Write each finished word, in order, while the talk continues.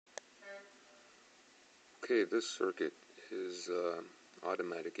Okay, this circuit is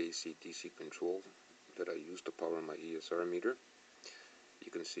automatic AC-DC control that I use to power my ESR meter.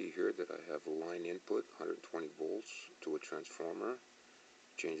 You can see here that I have a line input, 120 volts, to a transformer.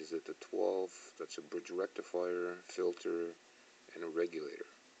 Changes it to 12. That's a bridge rectifier, filter, and a regulator.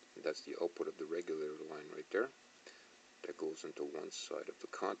 That's the output of the regulator line right there. That goes into one side of the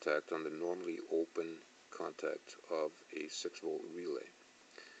contact on the normally open contact of a 6-volt relay.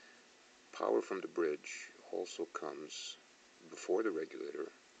 Power from the bridge also comes before the regulator.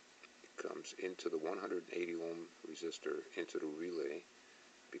 It comes into the 180 ohm resistor into the relay,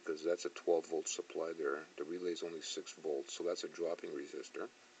 because that's a 12 volt supply there. The relay is only 6 volts, so that's a dropping resistor.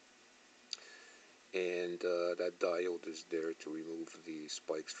 And that diode is there to remove the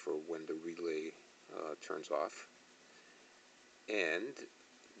spikes for when the relay turns off. And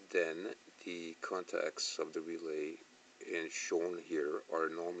then the contacts of the relay shown here are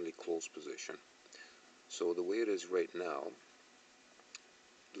normally closed position. So the way it is right now,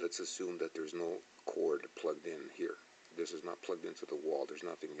 let's assume that there's no cord plugged in here. This is not plugged into the wall. There's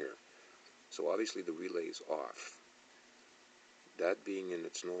nothing here. So obviously the relay is off. That being in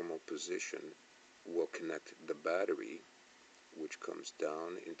its normal position will connect the battery, which comes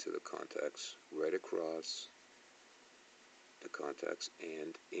down into the contacts, right across the contacts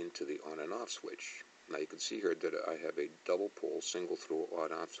and into the on and off switch. Now you can see here that I have a double pole single throw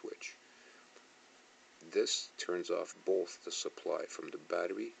on off switch. This turns off both the supply from the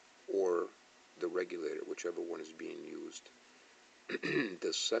battery or the regulator, whichever one is being used.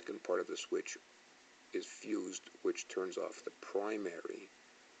 The second part of the switch is fused, which turns off the primary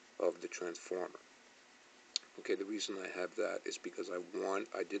of the transformer. Okay, the reason I have that is because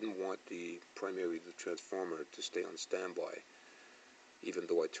I didn't want the primary of the transformer to stay on standby, even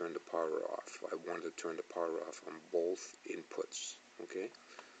though I turned the power off. I wanted to turn the power off on both inputs. Okay,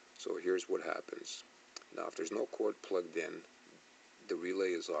 so here's what happens. Now, if there's no cord plugged in, the relay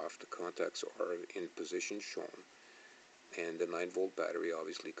is off, the contacts are in position shown, and the 9-volt battery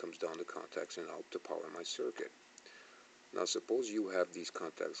obviously comes down the contacts and out to power my circuit. Now, suppose you have these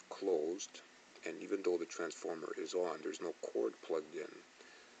contacts closed, and even though the transformer is on, there's no cord plugged in.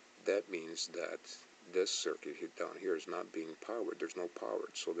 That means that this circuit down here is not being powered. There's no power,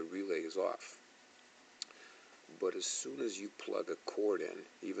 so the relay is off. But as soon as you plug a cord in,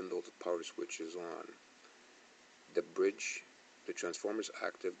 even though the power switch is on, the transformer is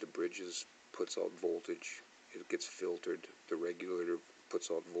active, the bridge puts out voltage, it gets filtered, the regulator puts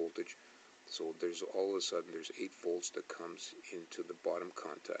out voltage. So there's all of a sudden there's 8 volts that comes into the bottom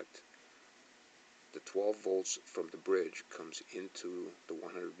contact. The 12 volts from the bridge comes into the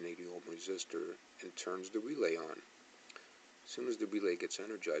 180 ohm resistor and turns the relay on. As soon as the relay gets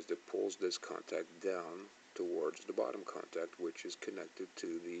energized, it pulls this contact down towards the bottom contact, which is connected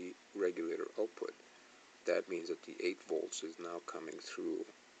to the regulator output. That means that the 8 volts is now coming through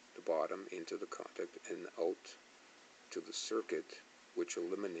the bottom into the contact and out to the circuit, which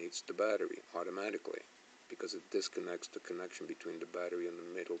eliminates the battery automatically because it disconnects the connection between the battery and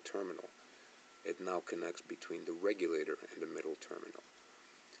the middle terminal. It now connects between the regulator and the middle terminal.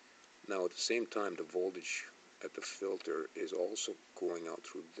 Now at the same time, the voltage at the filter is also going out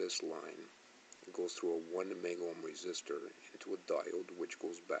through this line. It goes through a 1 megohm resistor into a diode, which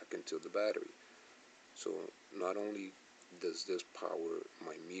goes back into the battery. So not only does this power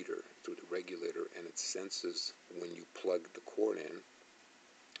my meter through the regulator, and it senses when you plug the cord in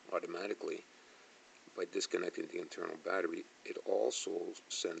automatically by disconnecting the internal battery, it also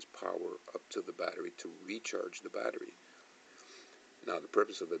sends power up to the battery to recharge the battery. Now the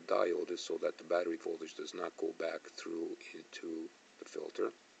purpose of the diode is so that the battery voltage does not go back through into the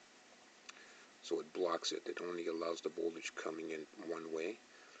filter. So it blocks it. It only allows the voltage coming in one way.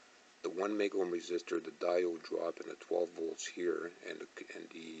 The 1 megohm resistor, the diode drop, and the 12 volts here, and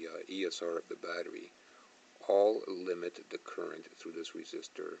the ESR of the battery all limit the current through this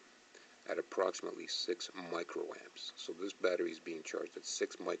resistor at approximately 6 microamps. So this battery is being charged at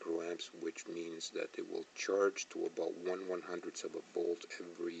 6 microamps, which means that it will charge to about 1/100th of a volt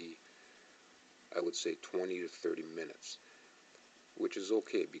every, I would say, 20 to 30 minutes, which is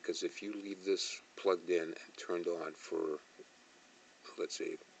okay, because if you leave this plugged in and turned on for, let's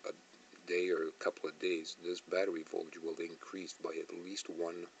say, a day or a couple of days, this battery voltage will increase by at least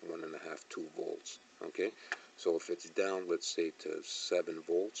 1.5, 2 volts. Okay, so if it's down, let's say, to 7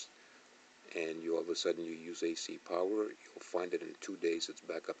 volts, and all of a sudden you use AC power, you'll find that in 2 days it's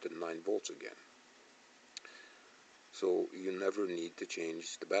back up to 9 volts again. So you never need to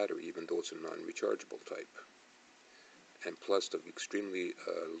change the battery, even though it's a non-rechargeable type. And plus, the extremely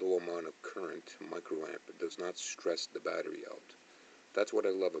low amount of current, microamp, does not stress the battery out. That's what I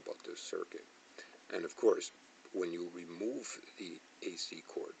love about this circuit. And of course, when you remove the AC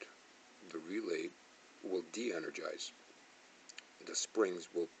cord, the relay will de-energize. The springs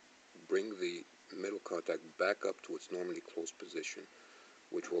will bring the metal contact back up to its normally closed position,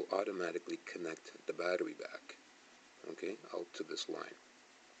 which will automatically connect the battery back, okay, out to this line.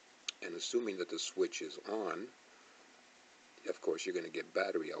 And assuming that the switch is on, of course you're going to get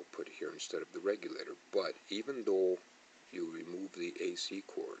battery output here instead of the regulator. But even though you remove the AC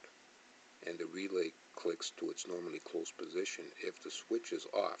cord and the relay clicks to its normally closed position, if the switch is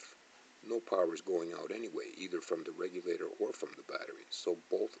off, no power is going out anyway, either from the regulator or from the battery. So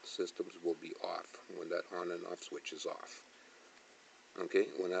both systems will be off when that on and off switch is off. Okay,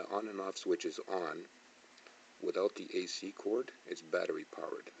 when that on and off switch is on, without the AC cord, it's battery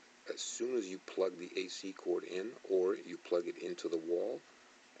powered. As soon as you plug the AC cord in, or you plug it into the wall,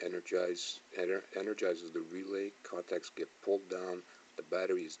 energizes the relay, contacts get pulled down, the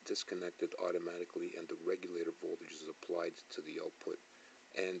battery is disconnected automatically, and the regulator voltage is applied to the output,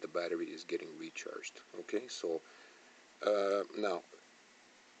 and the battery is getting recharged. Okay, so now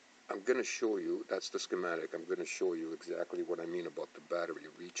I'm going to show you, that's the schematic, I'm going to show you exactly what I mean about the battery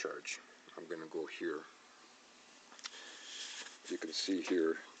recharge. I'm going to go here. You can see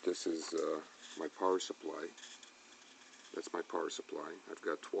here, this is my power supply. That's my power supply. I've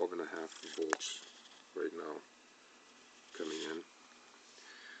got 12.5 volts right now coming in.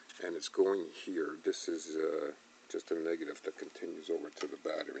 And it's going here. This is just a negative that continues over to the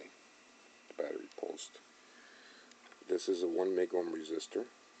battery post. This is a 1 megohm resistor,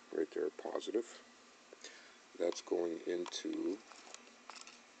 right there, positive. That's going into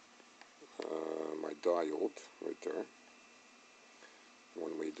my diode, right there.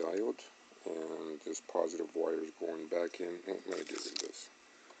 One-way diode. And this positive wire is going back in. Oh, let me get rid of this.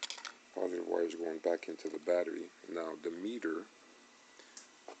 Positive wire is going back into the battery. Now the meter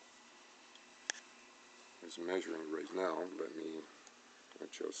is measuring right now. Let me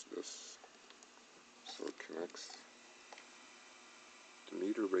adjust this so it connects. The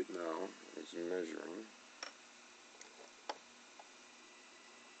meter right now is measuring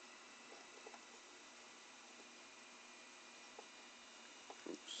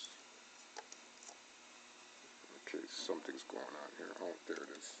okay, something's going on here. Oh, there it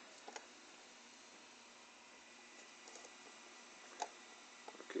is.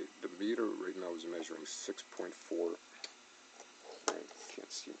 Okay, the meter right now is measuring 6.4. I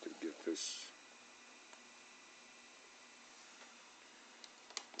can't seem to get this.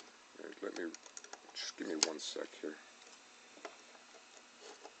 Right, let me, just give me 1 sec here.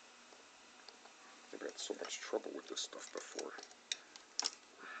 I've had so much trouble with this stuff before.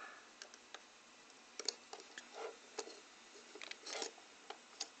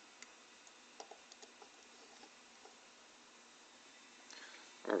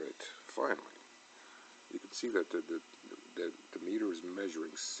 Alright, finally. You can see that the meter is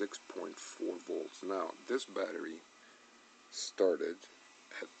measuring 6.4 volts. Now, this battery started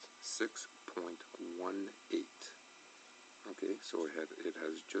at 6.18. Okay, so it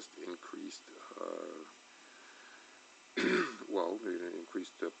has just increased, well, it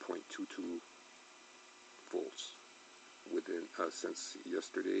increased to 0.22 volts within since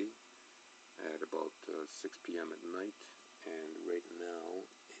yesterday at about 6 p.m. at night, and right now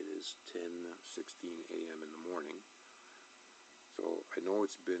it is 10:16 a.m. in the morning. So I know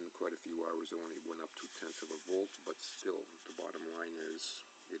it's been quite a few hours. It only went up 0.2 volts, but still, the bottom line is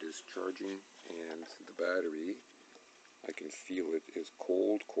it is charging, and the battery, I can feel it, is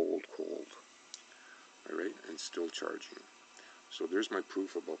cold, cold, cold. Alright, and still charging. So there's my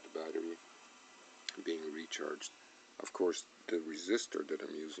proof about the battery being recharged. Of course, the resistor that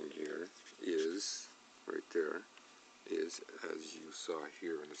I'm using here is, right there, is, as you saw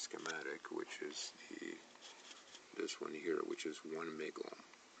here in the schematic, which is this one here, which is 1 megohm.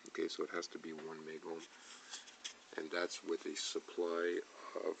 Okay, so it has to be 1 megohm, and that's with a supply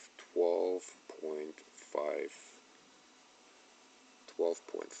of 12.5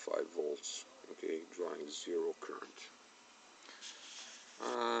 volts, okay, drawing 0 current.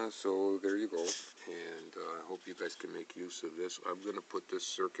 So there you go, and I hope you guys can make use of this. I'm going to put this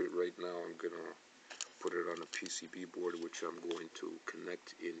circuit right now, I'm going to put it on a PCB board, which I'm going to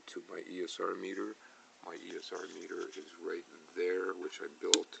connect into my ESR meter. My ESR meter is right there, which I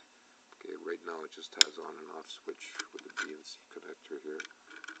built. Okay, right now it just has on and off switch with the BNC connector here.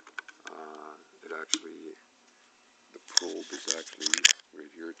 It actually, the probe is actually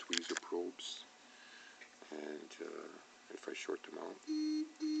right here, tweezer probes, and if I short them out,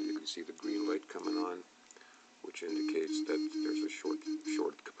 you can see the green light coming on, which indicates that there's a short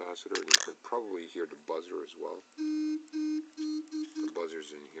capacitor, and you can probably hear the buzzer as well. The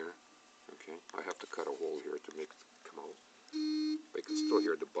buzzer's in here. Okay, I have to cut a hole here to make it come out. But you can still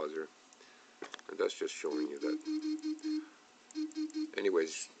hear the buzzer, and that's just showing you that.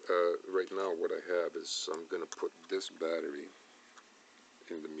 Anyways, right now what I have is I'm going to put this battery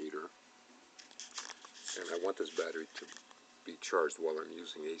in the meter, and I want this battery to be charged while I'm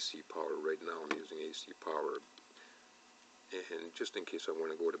using AC power. Right now I'm using AC power, and just in case I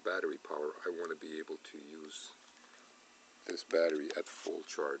want to go to battery power, I want to be able to use this battery at full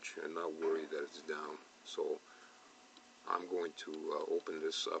charge and not worry that it's down. So I'm going to open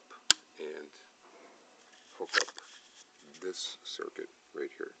this up and hook up this circuit right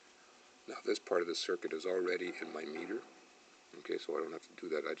here. Now this part of the circuit is already in my meter, okay, so I don't have to do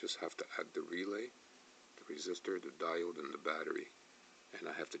that. I just have to add the relay, the resistor, the diode, and the battery. And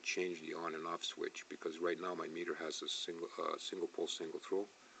I have to change the on and off switch because right now my meter has a single pole single throw,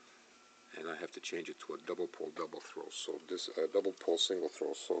 and I have to change it to a double pole double throw. So this double pole single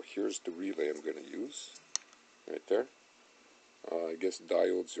throw. So here's the relay I'm going to use right there. I guess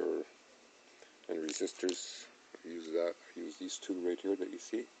diodes and resistors. I use that. I use these two right here that you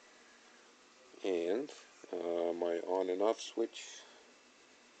see, and my on and off switch,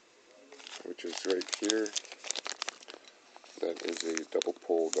 which is right here. That is a double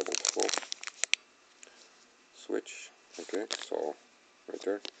pole double throw switch. Okay, so right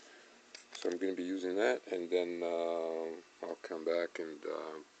there. So I'm going to be using that, and then I'll come back and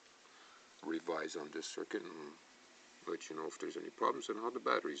revise on this circuit and let you know if there's any problems and how the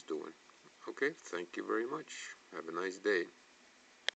battery's doing. Okay, thank you very much. Have a nice day.